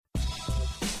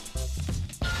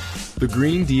The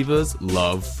Green Divas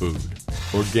love food.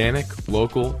 Organic,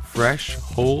 local, fresh,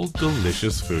 whole,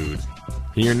 delicious food.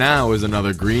 Here now is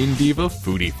another Green Diva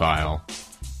Foodie-Phile.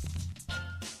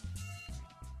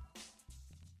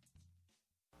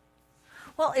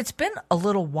 Well, it's been a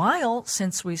little while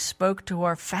since we spoke to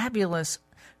our fabulous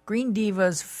Green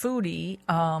Divas foodie,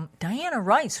 Diana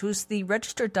Rice, who's the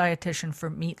registered dietitian for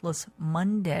Meatless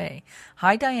Monday.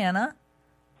 Hi, Diana.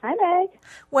 Hi, Meg.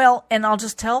 Well, and I'll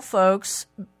just tell folks,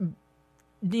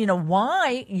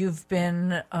 why you've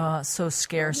been so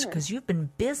scarce, because you've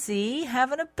been busy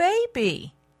having a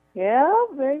baby. Yeah,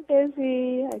 very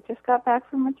busy. I just got back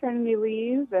from maternity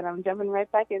leave, and I'm jumping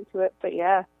right back into it. But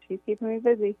yeah, she's keeping me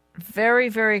busy. Very,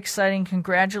 very exciting.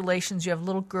 Congratulations. You have a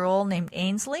little girl named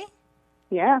Ainsley?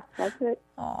 Yeah, that's it.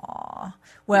 Aw.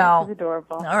 Well, she's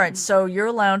adorable. All right, so you're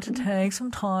allowed to take some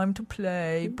time to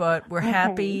play, but we're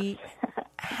happy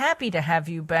to have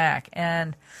you back.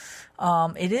 And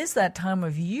it is that time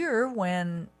of year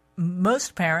when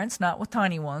most parents, not with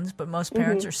tiny ones, but most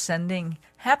parents are sending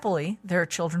happily their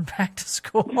children back to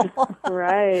school.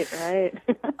 Right.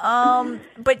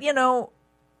 But,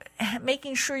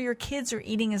 making sure your kids are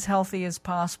eating as healthy as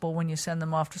possible when you send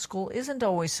them off to school isn't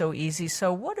always so easy.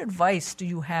 So what advice do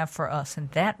you have for us in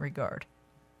that regard?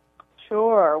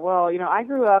 Sure. Well, I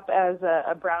grew up as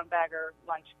a brown bagger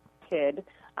lunch kid.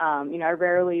 I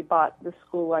rarely bought the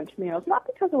school lunch meals, not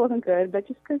because it wasn't good, but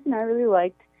just because, I really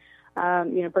liked,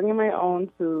 bringing my own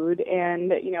food.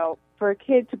 And, for a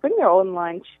kid to bring their own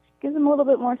lunch gives them a little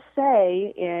bit more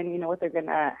say in, what they're going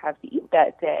to have to eat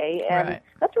that day. And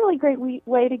that's a really great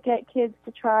way to get kids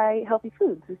to try healthy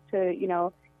foods, is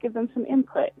to, give them some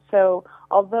input. So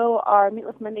although our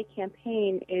Meatless Monday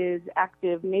campaign is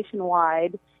active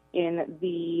nationwide in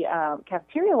the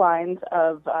cafeteria lines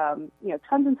of,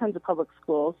 tons and tons of public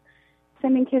schools,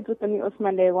 sending kids with the Meatless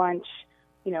Monday lunch,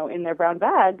 in their brown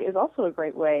bag is also a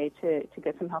great way to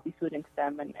get some healthy food into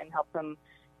them and help them,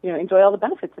 enjoy all the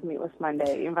benefits of Meatless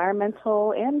Monday,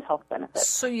 environmental and health benefits.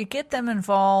 So you get them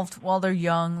involved while they're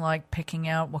young, like picking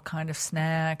out what kind of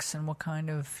snacks and what kind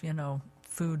of,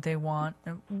 food they want.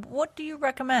 What do you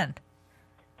recommend?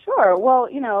 Sure. Well,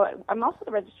 I'm also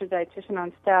the registered dietitian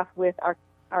on staff with our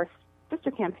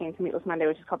sister campaign to Meatless Monday,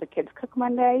 which is called the Kids Cook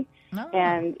Monday. Oh.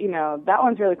 And, that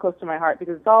one's really close to my heart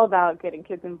because it's all about getting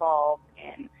kids involved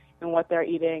in what they're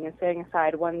eating and setting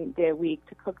aside one day a week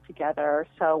to cook together.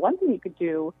 So one thing you could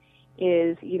do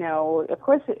is, of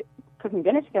course, cooking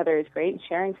dinner together is great, and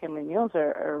sharing family meals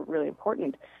are really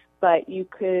important. But you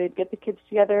could get the kids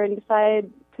together and decide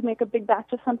to make a big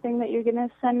batch of something that you're going to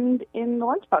send in the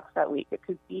lunchbox that week. It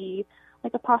could be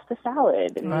like a pasta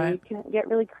salad, and you can get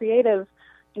really creative.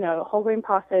 Whole grain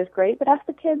pasta is great, but ask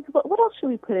the kids, what else should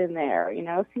we put in there?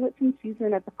 See what's in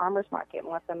season at the farmer's market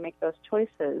and let them make those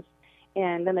choices.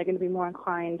 And then they're going to be more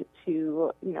inclined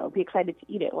to, be excited to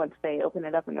eat it once they open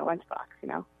it up in their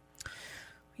lunchbox,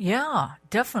 Yeah,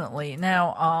 definitely.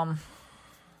 Now,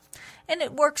 and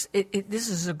it works. This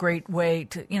is a great way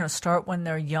to, start when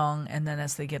they're young, and then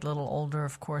as they get a little older,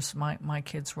 of course, my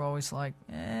kids were always like,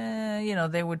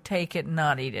 they would take it and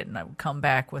not eat it, and I would come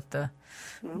back with the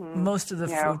most of the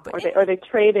food. But or they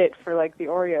trade it for like the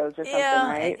Oreos or something,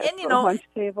 right? And the lunch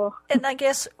table. And I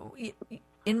guess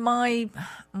in my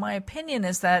opinion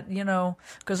is that,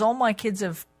 because all my kids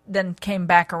have then came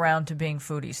back around to being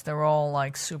foodies. They're all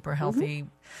like super healthy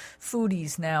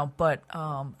foodies now, but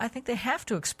I think they have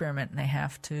to experiment and they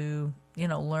have to,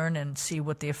 learn and see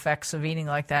what the effects of eating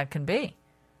like that can be.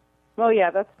 Well, yeah,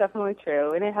 that's definitely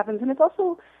true, and it happens. And it's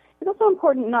also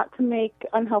important not to make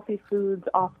unhealthy foods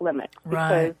off limits,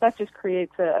 because that just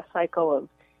creates a cycle of,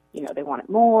 they want it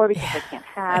more because they can't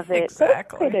have it.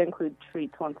 Exactly. So it's okay to include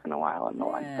treats once in a while in the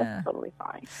lunch. That's totally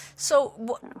fine.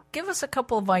 So give us a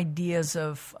couple of ideas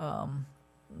of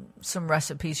some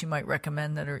recipes you might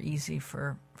recommend that are easy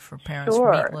for parents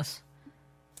meatless.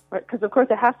 Because, of course,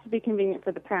 it has to be convenient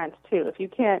for the parents, too. If you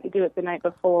can't do it the night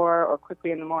before or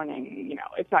quickly in the morning,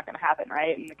 it's not going to happen,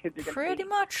 right? And the kids are going to be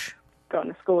going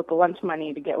to school with the lunch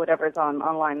money to get whatever's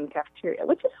online in the cafeteria,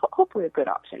 which is hopefully a good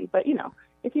option. But,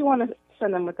 if you want to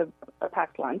send them with a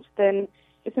packed lunch, then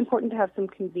it's important to have some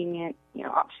convenient,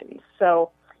 options.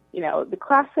 So, the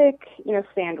classic,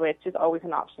 sandwich is always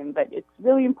an option, but it's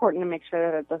really important to make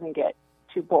sure that it doesn't get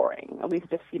too boring, at least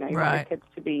if, you want your kids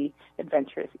to be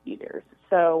adventurous eaters.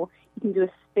 So you can do a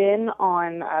spin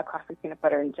on classic peanut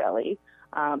butter and jelly,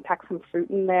 pack some fruit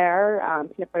in there.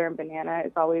 Peanut butter and banana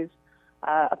is always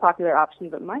a popular option,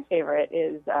 but my favorite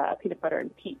is peanut butter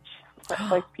and peach.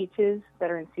 sliced peaches that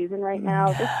are in season right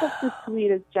now. They're just as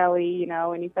sweet as jelly,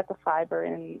 and you've got the fiber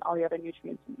and all the other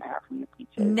nutrients in there from the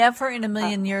peaches. Never in a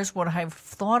million years would I have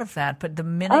thought of that, but the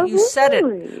minute you said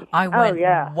it, I went,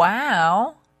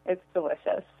 wow. It's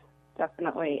delicious,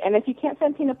 definitely. And if you can't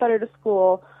send peanut butter to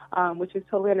school, which is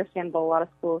totally understandable, a lot of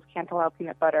schools can't allow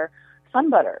peanut butter, sun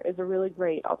butter is a really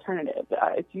great alternative.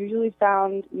 It's usually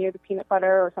found near the peanut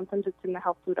butter, or sometimes it's in the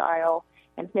health food aisle,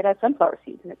 and it's made out of sunflower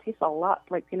seeds, and it tastes a lot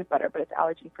like peanut butter, but it's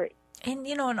allergen-free. And,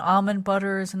 an almond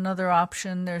butter is another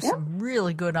option. There's some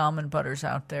really good almond butters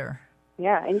out there.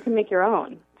 Yeah, and you can make your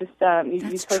own. Just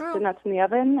you toast the nuts in the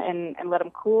oven and let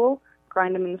them cool,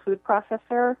 grind them in the food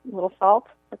processor, a little salt,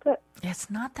 that's it. It's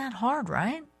not that hard,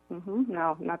 right?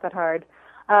 No, not that hard.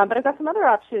 But I've got some other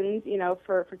options,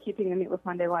 for keeping the Meatless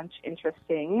Monday lunch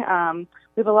interesting. We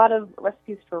have a lot of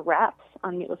recipes for wraps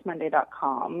on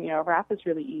meatlessmonday.com. Wrap is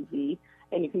really easy,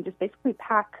 and you can just basically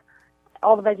pack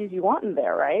all the veggies you want in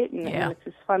there, right? And it's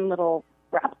this fun little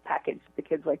wrap package that the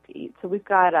kids like to eat. So we've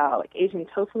got like Asian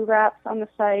tofu wraps on the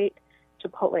site,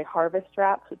 Chipotle harvest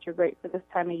wraps, which are great for this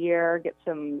time of year. Get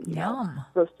some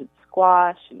roasted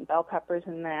squash and bell peppers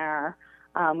in there.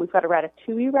 We've got a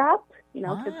ratatouille wrap. Kids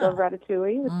love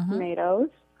ratatouille with tomatoes.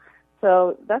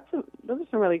 So those are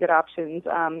some really good options.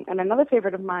 And another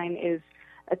favorite of mine is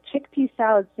a chickpea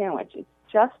salad sandwich. It's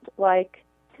just like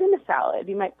tuna salad.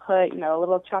 You might put, a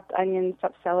little chopped onions,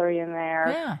 chopped celery in there.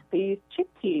 Yeah. But you use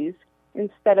chickpeas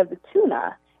instead of the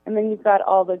tuna. And then you've got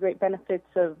all the great benefits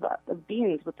of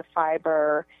beans with the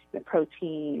fiber, the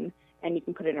protein. And you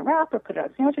can put it in a wrap or put it on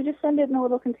a sandwich, or just send it in a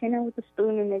little container with a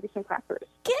spoon and maybe some crackers.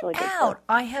 Get out!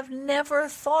 I have never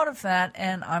thought of that.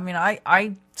 And I mean,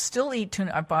 I still eat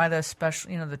tuna. I buy the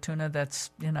special, the tuna that's,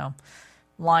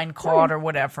 line caught or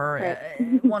whatever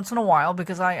once in a while,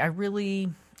 because I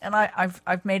really, and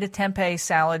I've made a tempeh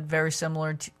salad very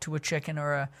similar to a chicken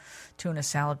or a tuna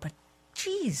salad. But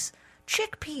geez,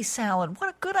 chickpea salad,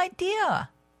 what a good idea.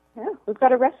 Yeah, we've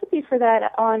got a recipe for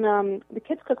that on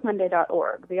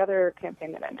thekidscookmonday.org, the other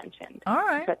campaign that I mentioned. All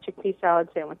right. We've got chickpea salad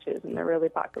sandwiches, and they're really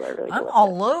popular, really I'm delicious.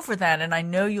 all over that, and I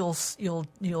know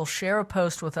you'll share a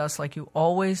post with us like you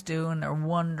always do, and they're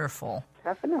wonderful.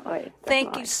 Definitely.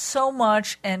 Thank you so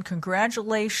much, and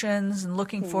congratulations, and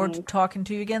looking forward to talking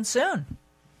to you again soon.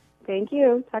 Thank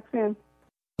you. Talk soon.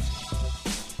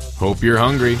 Hope you're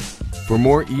hungry. For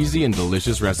more easy and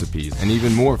delicious recipes and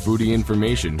even more foodie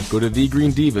information, go to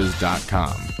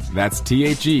thegreendivas.com. That's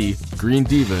THE,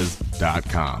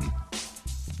 greendivas.com.